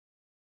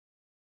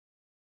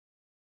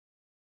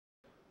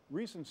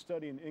Recent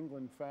study in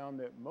England found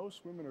that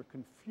most women are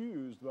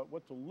confused about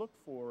what to look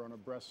for on a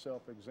breast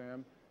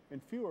self-exam,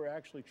 and few are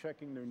actually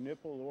checking their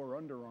nipple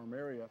or underarm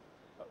area.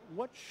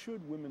 What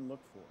should women look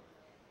for?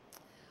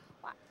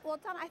 Well,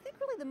 Don, I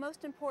think really the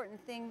most important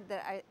thing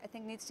that I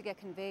think needs to get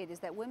conveyed is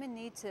that women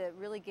need to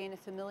really gain a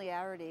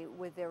familiarity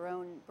with their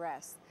own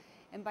breasts.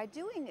 And by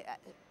doing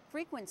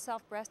frequent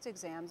self-breast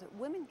exams,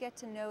 women get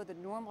to know the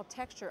normal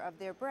texture of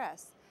their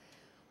breasts.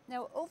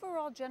 Now,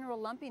 overall general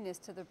lumpiness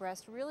to the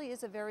breast really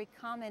is a very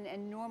common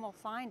and normal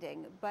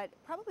finding, but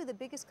probably the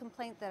biggest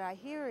complaint that I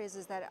hear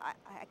is that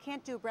I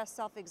can't do a breast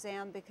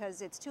self-exam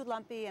because it's too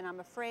lumpy and I'm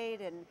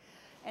afraid, and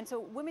so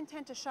women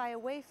tend to shy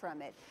away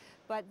from it.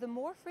 But the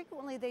more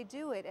frequently they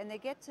do it and they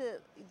get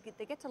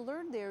to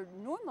learn their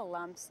normal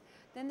lumps,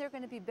 then they're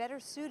going to be better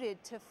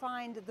suited to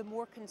find the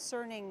more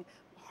concerning,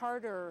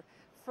 harder,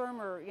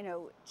 firmer,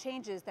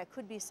 changes that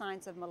could be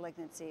signs of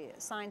malignancy,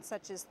 signs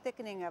such as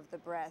thickening of the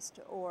breast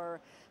or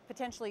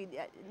potentially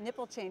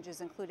nipple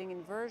changes, including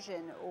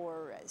inversion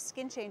or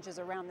skin changes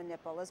around the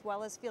nipple, as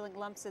well as feeling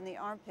lumps in the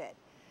armpit.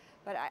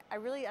 But I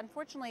really,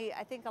 unfortunately,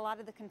 I think a lot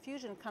of the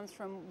confusion comes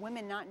from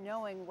women not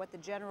knowing what the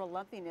general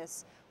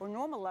lumpiness or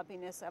normal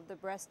lumpiness of the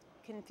breast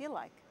can feel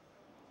like.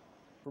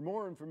 For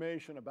more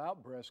information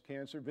about breast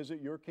cancer,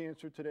 visit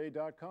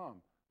yourcancertoday.com.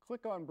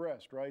 Click on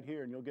breast right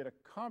here and you'll get a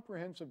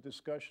comprehensive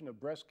discussion of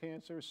breast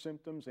cancer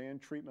symptoms and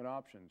treatment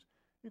options.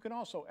 You can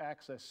also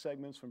access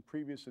segments from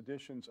previous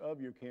editions of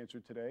Your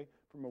Cancer Today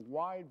from a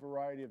wide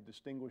variety of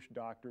distinguished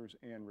doctors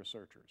and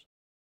researchers.